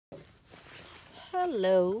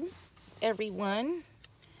Hello everyone.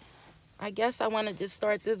 I guess I wanted to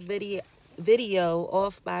start this video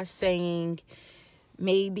off by saying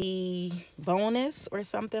maybe bonus or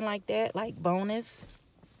something like that, like bonus.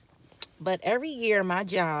 But every year my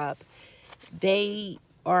job, they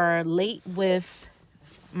are late with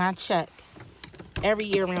my check every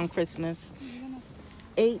year around Christmas.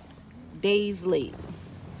 8 days late.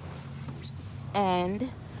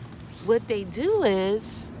 And what they do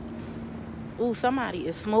is, ooh, somebody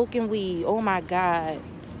is smoking weed. Oh my God.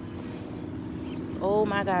 Oh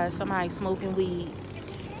my God, somebody smoking weed.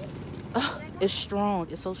 Oh, it's strong.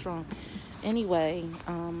 It's so strong. Anyway,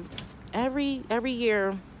 every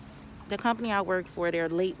year, the company I work for, they're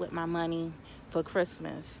late with my money for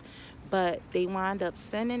Christmas. But they wind up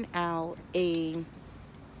sending out a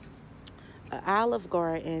Olive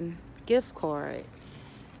Garden gift card.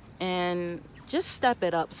 And just step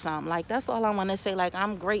it up some. Like, that's all I want to say. Like,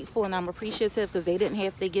 I'm grateful and I'm appreciative because they didn't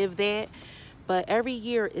have to give that. But every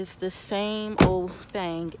year it's the same old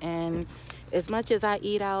thing. And as much as I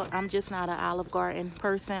eat out, I'm just not an Olive Garden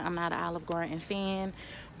person. I'm not an Olive Garden fan.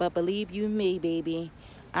 But believe you me, baby,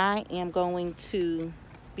 I am going to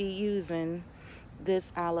be using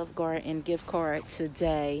this Olive Garden gift card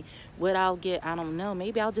today. What I'll get, I don't know.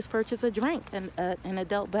 Maybe I'll just purchase a drink and an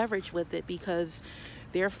adult beverage with it because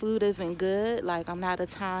their food isn't good. Like, I'm not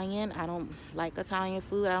Italian. I don't like Italian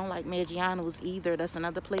food. I don't like Maggiano's either. That's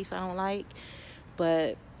another place I don't like.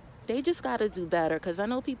 But they just got to do better because I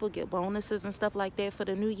know people get bonuses and stuff like that for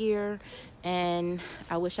the new year. And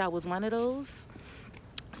I wish I was one of those.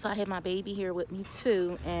 So I had my baby here with me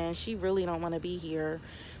too. And she really don't want to be here.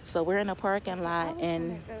 So we're in a parking lot.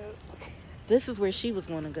 And this is where she was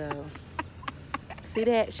going to go. See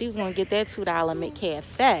that? She was going to get that $2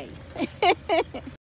 McCafe.